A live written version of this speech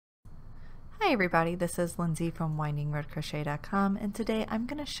Hi everybody, this is Lindsay from windingroadcrochet.com, and today I'm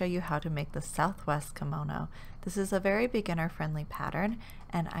going to show you how to make the Southwest kimono. This is a very beginner friendly pattern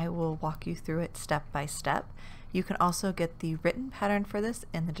and I will walk you through it step by step. You can also get the written pattern for this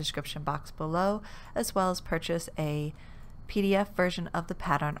in the description box below, as well as purchase a PDF version of the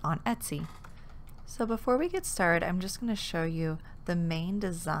pattern on Etsy. So before we get started, I'm just going to show you the main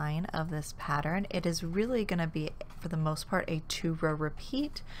design of this pattern. It is really going to be, for the most part, a 2-row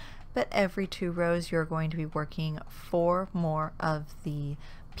repeat, but every 2 rows you're going to be working 4 more of the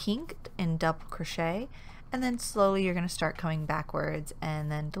pink in double crochet, and then slowly you're going to start coming backwards and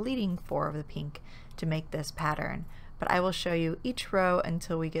then deleting 4 of the pink to make this pattern. But I will show you each row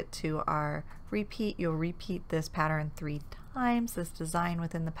until we get to our repeat. You'll repeat this pattern 3 times, this design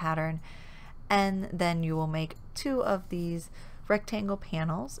within the pattern, and then you will make 2 of these rectangle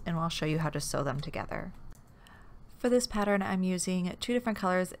panels, and I'll show you how to sew them together. For this pattern, I'm using 2 different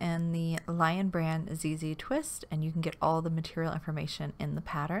colors in the Lion brand ZZ Twist, and you can get all the material information in the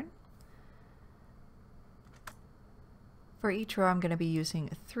pattern. For each row, I'm going to be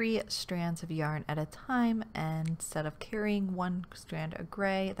using 3 strands of yarn at a time, and instead of carrying 1 strand of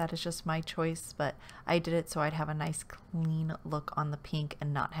gray, that is just my choice, but I did it so I'd have a nice clean look on the pink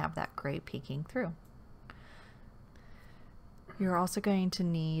and not have that gray peeking through. You're also going to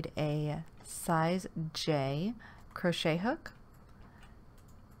need a size J crochet hook,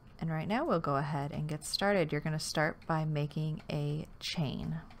 and right now we'll go ahead and get started. You're going to start by making a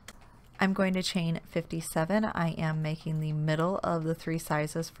chain. I'm going to chain 57. I am making the middle of the 3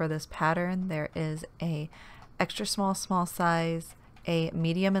 sizes for this pattern. There is a extra small size, a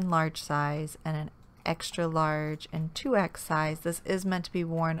medium and large size, and an extra large and 2X size. This is meant to be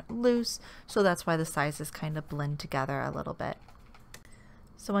worn loose, so that's why the sizes kind of blend together a little bit.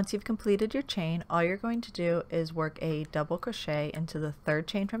 So once you've completed your chain, all you're going to do is work a double crochet into the 3rd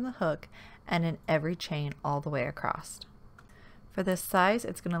chain from the hook and in every chain all the way across. For this size,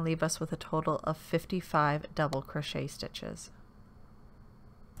 it's going to leave us with a total of 55 double crochet stitches.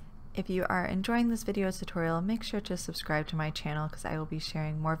 If you are enjoying this video tutorial, make sure to subscribe to my channel because I will be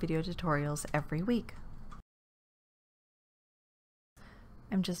sharing more video tutorials every week.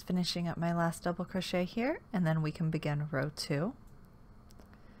 I'm just finishing up my last double crochet here, and then we can begin row 2.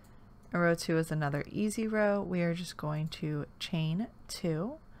 Row 2 is another easy row. We are just going to chain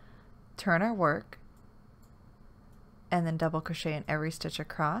 2, turn our work, and then double crochet in every stitch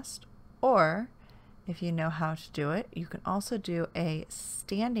across. Or if you know how to do it, you can also do a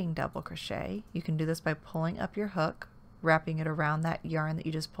standing double crochet. You can do this by pulling up your hook, wrapping it around that yarn that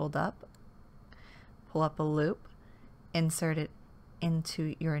you just pulled up, pull up a loop, insert it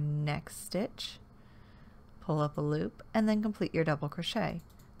into your next stitch, pull up a loop, and then complete your double crochet.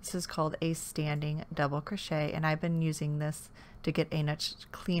 This is called a standing double crochet, and I've been using this to get a much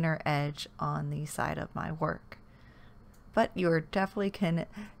cleaner edge on the side of my work. But you definitely can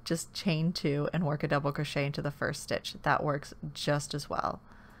just chain 2 and work a double crochet into the 1st stitch. That works just as well.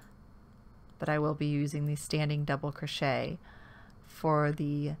 But I will be using the standing double crochet for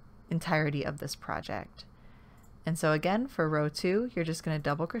the entirety of this project. And so again, for row 2, you're just going to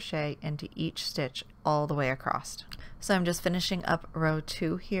double crochet into each stitch all the way across. So I'm just finishing up row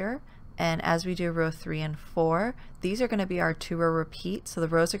 2 here, and as we do row 3 and 4, these are going to be our 2-row repeat, so the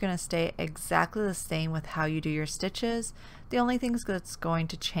rows are going to stay exactly the same with how you do your stitches. The only thing that's going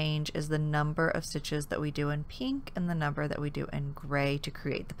to change is the number of stitches that we do in pink and the number that we do in gray to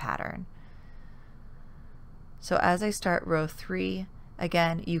create the pattern. So as I start row 3,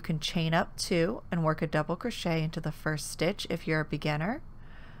 again, you can chain up 2 and work a double crochet into the 1st stitch if you're a beginner,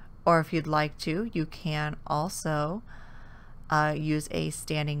 or if you'd like to, you can also use a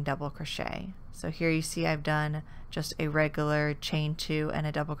standing double crochet. So here you see I've done just a regular chain 2 and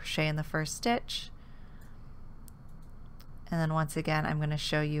a double crochet in the 1st stitch. And then once again, I'm going to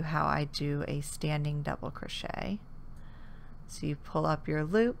show you how I do a standing double crochet. So you pull up your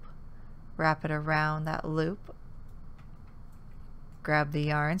loop, wrap it around that loop, grab the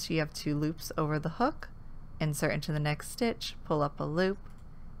yarn so you have 2 loops over the hook, insert into the next stitch, pull up a loop,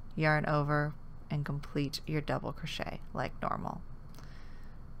 yarn over, and complete your double crochet like normal.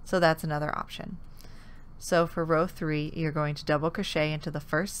 So that's another option. So for row 3, you're going to double crochet into the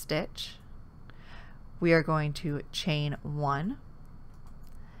 1st stitch. We are going to chain 1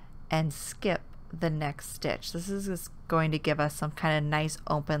 and skip the next stitch. This is just going to give us some kind of nice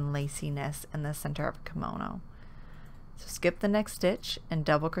open laciness in the center of a kimono. So skip the next stitch and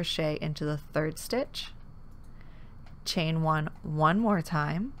double crochet into the 3rd stitch, chain 1 more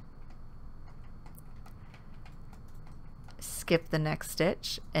time, skip the next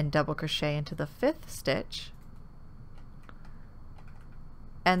stitch and double crochet into the 5th stitch,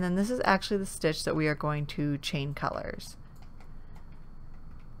 And then this is actually the stitch that we are going to chain colors.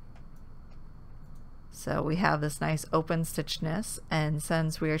 So we have this nice open stitchness, and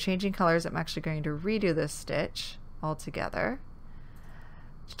since we are changing colors, I'm actually going to redo this stitch altogether.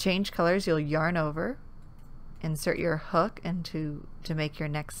 To change colors, you'll yarn over, insert your hook to make your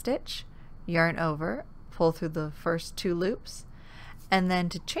next stitch, yarn over, pull through the first 2 loops, and then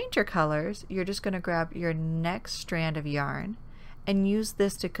to change your colors, you're just going to grab your next strand of yarn and use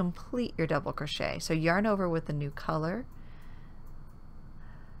this to complete your double crochet. So yarn over with the new color,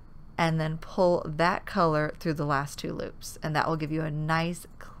 and then pull that color through the last 2 loops, and that will give you a nice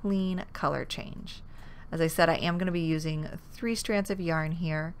clean color change. As I said, I am going to be using 3 strands of yarn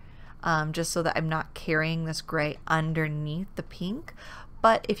here, just so that I'm not carrying this gray underneath the pink.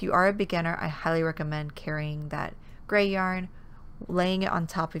 But if you are a beginner, I highly recommend carrying that gray yarn, laying it on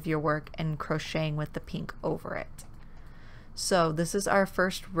top of your work, and crocheting with the pink over it. So this is our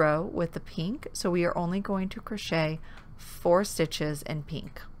first row with the pink, so we are only going to crochet 4 stitches in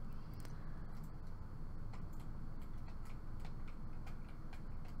pink.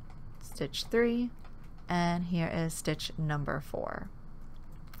 Stitch 3, and here is stitch number 4.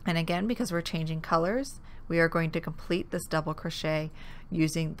 And again, because we're changing colors, we are going to complete this double crochet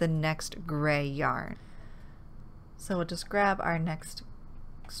using the next gray yarn. So we'll just grab our next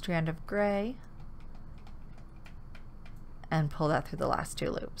strand of gray and pull that through the last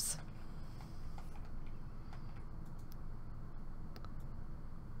 2 loops.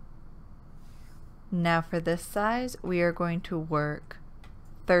 Now for this size, we are going to work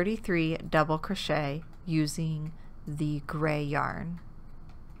 33 double crochet using the gray yarn.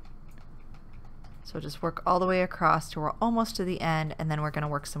 So just work all the way across till we're almost to the end, and then we're going to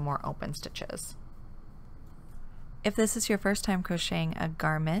work some more open stitches. If this is your first time crocheting a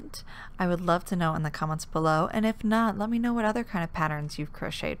garment, I would love to know in the comments below, and if not, let me know what other kind of patterns you've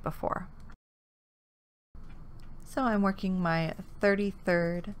crocheted before. So I'm working my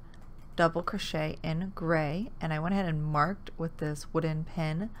 33rd double crochet in gray, and I went ahead and marked with this wooden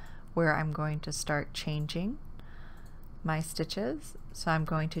pin where I'm going to start changing my stitches. So I'm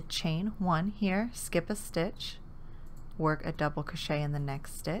going to chain 1 here, skip a stitch, work a double crochet in the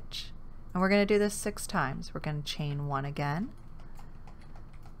next stitch, and we're going to do this 6 times. We're going to chain 1 again,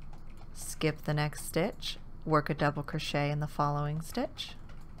 skip the next stitch, work a double crochet in the following stitch,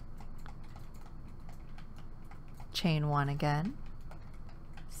 chain 1 again,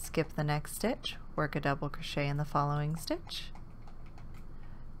 skip the next stitch, work a double crochet in the following stitch,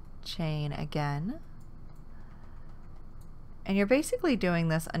 chain again, and you're basically doing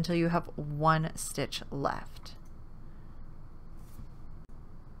this until you have 1 stitch left.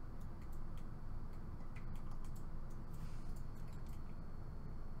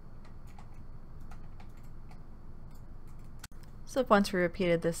 So once we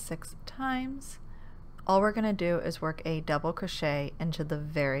repeated this 6 times, all we're going to do is work a double crochet into the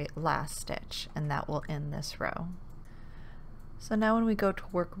very last stitch, and that will end this row. So now when we go to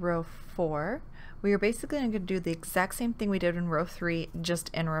work row 4, we are basically going to do the exact same thing we did in row 3, just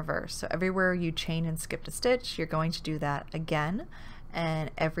in reverse. So everywhere you chain and skipped a stitch, you're going to do that again,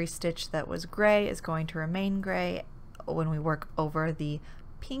 and every stitch that was gray is going to remain gray. When we work over the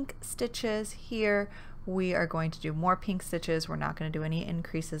pink stitches here, we are going to do more pink stitches. We're not going to do any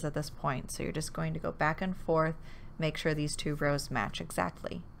increases at this point, so you're just going to go back and forth, make sure these 2 rows match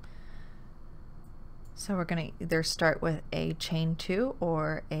exactly. So we're going to either start with a chain 2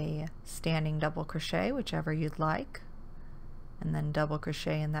 or a standing double crochet, whichever you'd like, and then double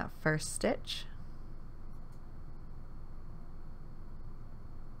crochet in that first stitch.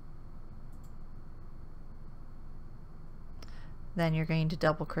 Then you're going to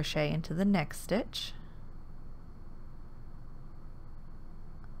double crochet into the next stitch.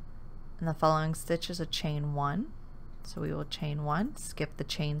 And the following stitch is a chain 1. So we will chain 1, skip the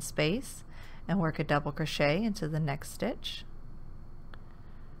chain space, and work a double crochet into the next stitch.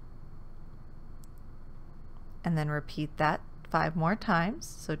 And then repeat that 5 more times.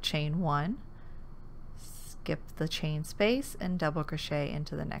 So chain 1, skip the chain space, and double crochet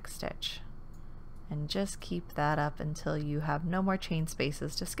into the next stitch. And just keep that up until you have no more chain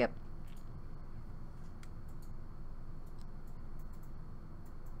spaces to skip.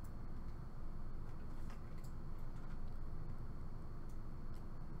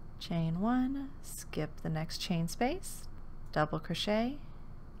 Chain 1, skip the next chain space, double crochet.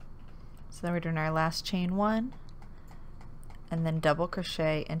 So then we're doing our last chain 1, and then double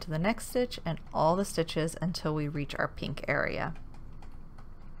crochet into the next stitch and all the stitches until we reach our pink area.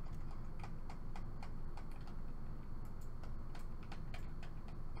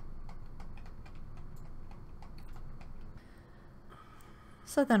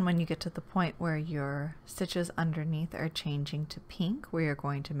 So then when you get to the point where your stitches underneath are changing to pink, we are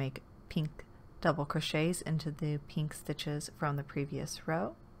going to make pink double crochets into the pink stitches from the previous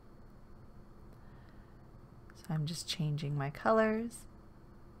row. So I'm just changing my colors.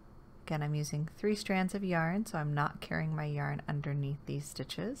 Again, I'm using 3 strands of yarn, so I'm not carrying my yarn underneath these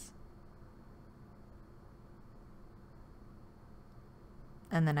stitches.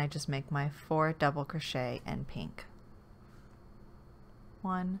 And then I just make my 4 double crochet in pink.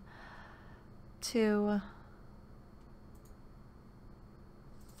 1, 2,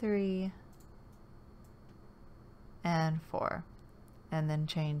 3, and 4, and then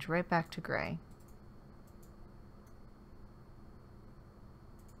change right back to gray.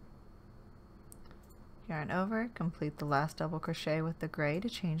 Yarn over, complete the last double crochet with the gray to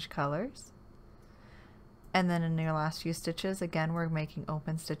change colors. And then in your last few stitches, again, we're making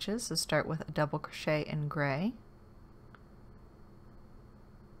open stitches, so start with a double crochet in gray.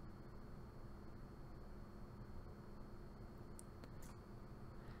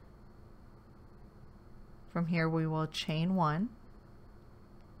 From here we will chain 1,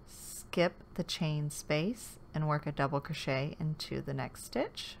 skip the chain space, and work a double crochet into the next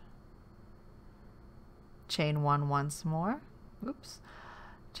stitch. Chain 1 once more, oops,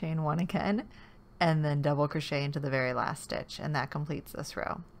 chain 1 again, and then double crochet into the very last stitch, and that completes this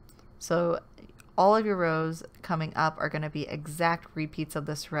row. So all of your rows coming up are going to be exact repeats of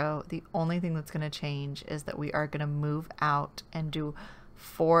this row. The only thing that's going to change is that we are going to move out and do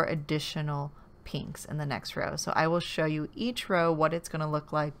 4 additional pinks in the next row. So I will show you each row what it's going to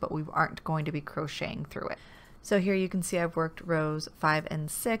look like, but we aren't going to be crocheting through it. So here you can see I've worked rows 5 and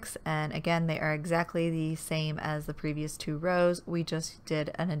 6, and again they are exactly the same as the previous 2 rows. We just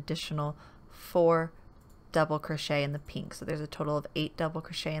did an additional 4 double crochet in the pink. So there's a total of 8 double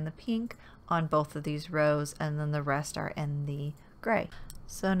crochet in the pink on both of these rows, and then the rest are in the gray.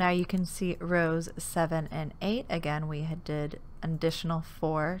 So now you can see rows 7 and 8. Again, we did an additional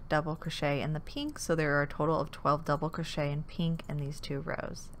 4 double crochet in the pink, so there are a total of 12 double crochet in pink in these 2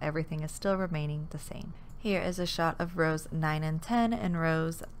 rows. Everything is still remaining the same. Here is a shot of rows 9 and 10. In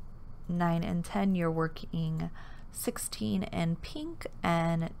rows 9 and 10, you're working 16 in pink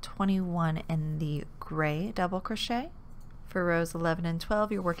and 21 in the gray double crochet. For rows 11 and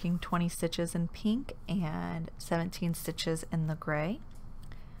 12, you're working 20 stitches in pink and 17 stitches in the gray.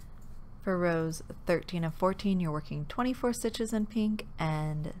 For rows 13 and 14, you're working 24 stitches in pink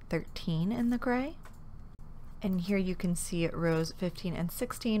and 13 in the gray. And here you can see rows 15 and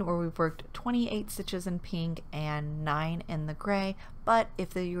 16 where we've worked 28 stitches in pink and 9 in the gray. But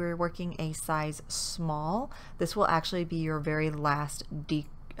if you were working a size small, this will actually be your very last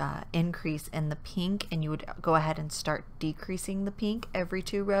increase in the pink, and you would go ahead and start decreasing the pink every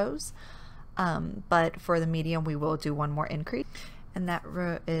 2 rows. But for the medium, we will do 1 more increase. And that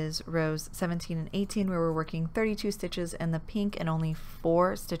row is rows 17 and 18 where we're working 32 stitches in the pink and only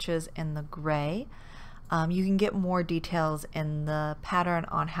 4 stitches in the gray. You can get more details in the pattern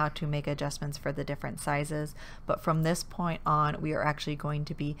on how to make adjustments for the different sizes, but from this point on we are actually going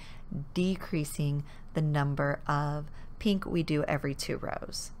to be decreasing the number of pink we do every 2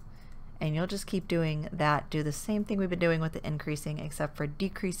 rows. And you'll just keep doing that, do the same thing we've been doing with the increasing, except for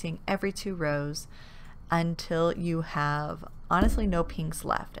decreasing every 2 rows until you have honestly no pinks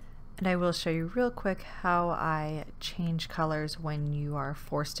left. And I will show you real quick how I change colors when you are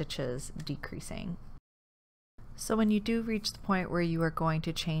 4 stitches decreasing. So when you do reach the point where you are going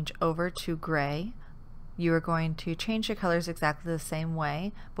to change over to gray, you are going to change your colors exactly the same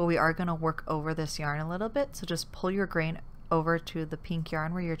way, but we are going to work over this yarn a little bit. So just pull your grain over to the pink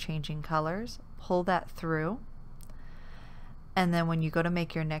yarn where you're changing colors, pull that through, and then when you go to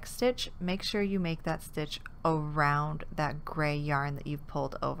make your next stitch, make sure you make that stitch around that gray yarn that you've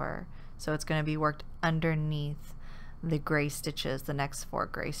pulled over. So it's going to be worked underneath the gray stitches, the next 4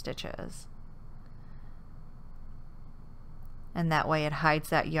 gray stitches. And that way it hides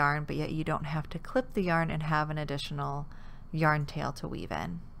that yarn, but yet you don't have to clip the yarn and have an additional yarn tail to weave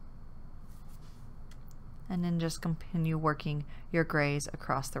in. And then just continue working your grays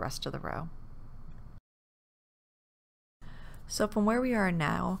across the rest of the row. So from where we are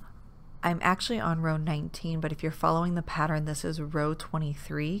now, I'm actually on row 19, but if you're following the pattern, this is row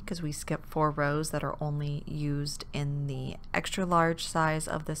 23 because we skipped 4 rows that are only used in the extra large size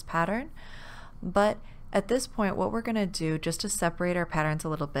of this pattern. But at this point, what we're going to do, just to separate our patterns a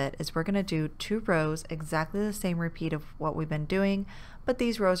little bit, is we're going to do 2 rows, exactly the same repeat of what we've been doing, but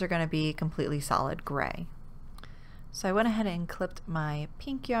these rows are going to be completely solid gray. So I went ahead and clipped my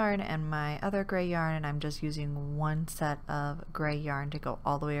pink yarn and my other gray yarn, and I'm just using 1 set of gray yarn to go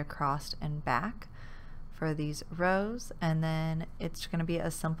all the way across and back for these rows, and then it's going to be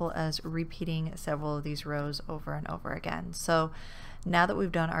as simple as repeating several of these rows over and over again. So now that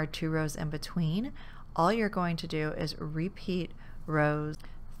we've done our 2 rows in between, all you're going to do is repeat rows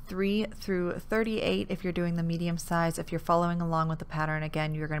 3 through 38 if you're doing the medium size. If you're following along with the pattern,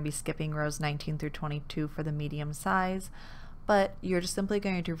 again, you're going to be skipping rows 19 through 22 for the medium size, but you're just simply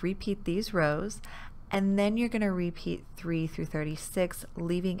going to repeat these rows, and then you're going to repeat 3 through 36,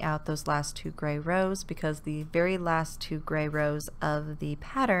 leaving out those last 2 gray rows, because the very last 2 gray rows of the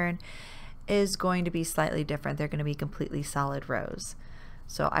pattern is going to be slightly different. They're going to be completely solid rows.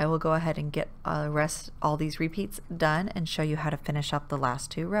 So I will go ahead and get all these repeats done and show you how to finish up the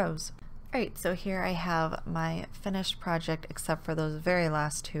last 2 rows. Alright, so here I have my finished project except for those very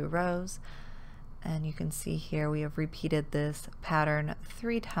last 2 rows. And you can see here we have repeated this pattern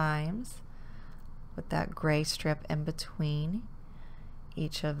 3 times with that gray strip in between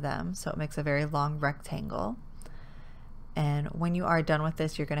each of them. So it makes a very long rectangle. And when you are done with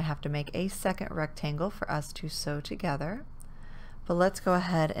this, you're going to have to make a second rectangle for us to sew together. But let's go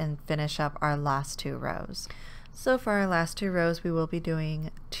ahead and finish up our last 2 rows. So for our last 2 rows, we will be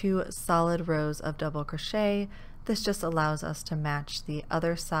doing 2 solid rows of double crochet. This just allows us to match the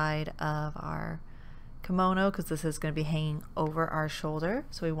other side of our kimono, because this is going to be hanging over our shoulder,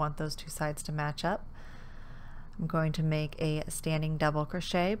 so we want those 2 sides to match up. I'm going to make a standing double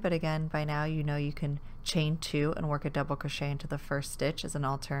crochet, but again, by now you know you can chain 2 and work a double crochet into the first stitch as an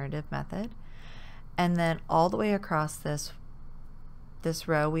alternative method. And then all the way across this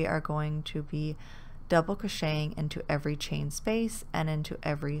row, we are going to be double crocheting into every chain space and into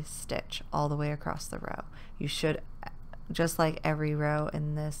every stitch all the way across the row. You should, just like every row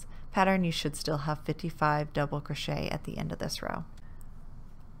in this pattern, you should still have 55 double crochet at the end of this row.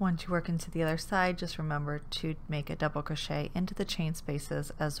 Once you work into the other side, just remember to make a double crochet into the chain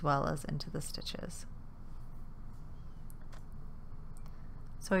spaces as well as into the stitches.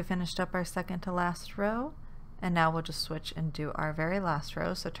 So we finished up our second to last row, and now we'll just switch and do our very last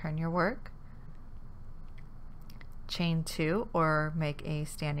row. So turn your work, chain 2 or make a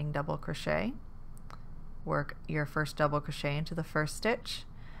standing double crochet, work your first double crochet into the first stitch,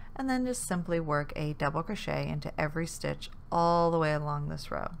 and then just simply work a double crochet into every stitch all the way along this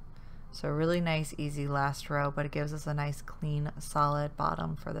row. So a really nice easy last row, but it gives us a nice clean solid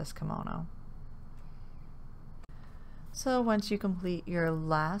bottom for this kimono. So once you complete your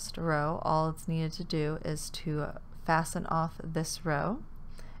last row, all it's needed to do is to fasten off this row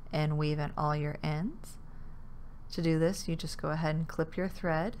and weave in all your ends. To do this, you just go ahead and clip your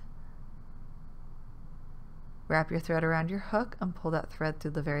thread, wrap your thread around your hook and pull that thread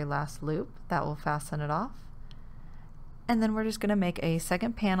through the very last loop. That will fasten it off. And then we're just going to make a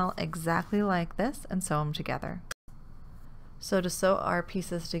second panel exactly like this and sew them together. So to sew our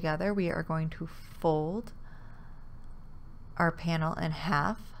pieces together, we are going to fold our panel in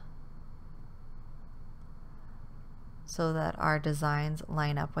half so that our designs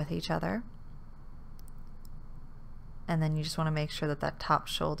line up with each other. And then you just want to make sure that that top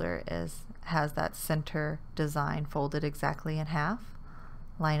shoulder has that center design folded exactly in half.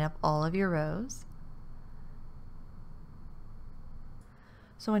 Line up all of your rows.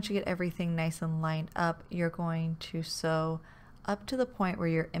 So once you get everything nice and lined up, you're going to sew up to the point where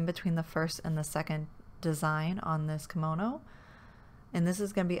you're in between the first and the second design on this kimono. And this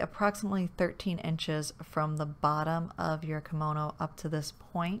is going to be approximately 13 inches from the bottom of your kimono up to this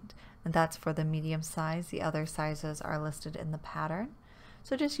point, and that's for the medium size. The other sizes are listed in the pattern.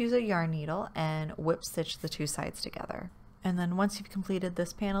 So just use a yarn needle and whip stitch the 2 sides together. And then once you've completed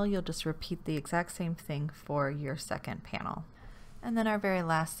this panel, you'll just repeat the exact same thing for your second panel. And then our very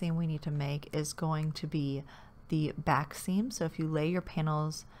last seam we need to make is going to be the back seam. So if you lay your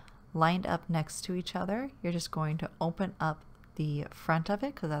panels lined up next to each other, you're just going to open up the front of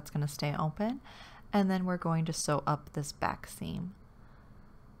it, because that's going to stay open, and then we're going to sew up this back seam.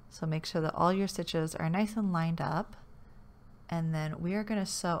 So make sure that all your stitches are nice and lined up, and then we are going to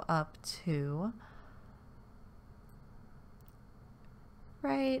sew up to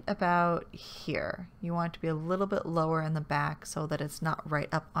right about here. You want it to be a little bit lower in the back so that it's not right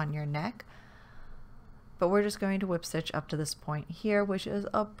up on your neck, but we're just going to whip stitch up to this point here, which is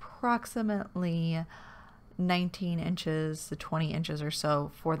approximately 19 inches to 20 inches or so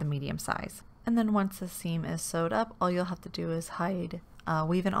for the medium size. And then once the seam is sewed up, all you'll have to do is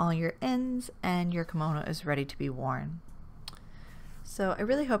weave in all your ends, and your kimono is ready to be worn. So I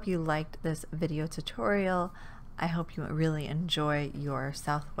really hope you liked this video tutorial. I hope you really enjoy your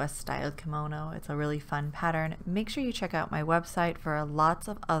Southwest styled kimono. It's a really fun pattern. Make sure you check out my website for lots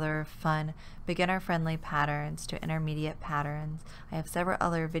of other fun beginner friendly patterns to intermediate patterns. I have several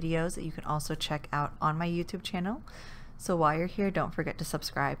other videos that you can also check out on my YouTube channel. So while you're here, don't forget to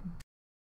subscribe.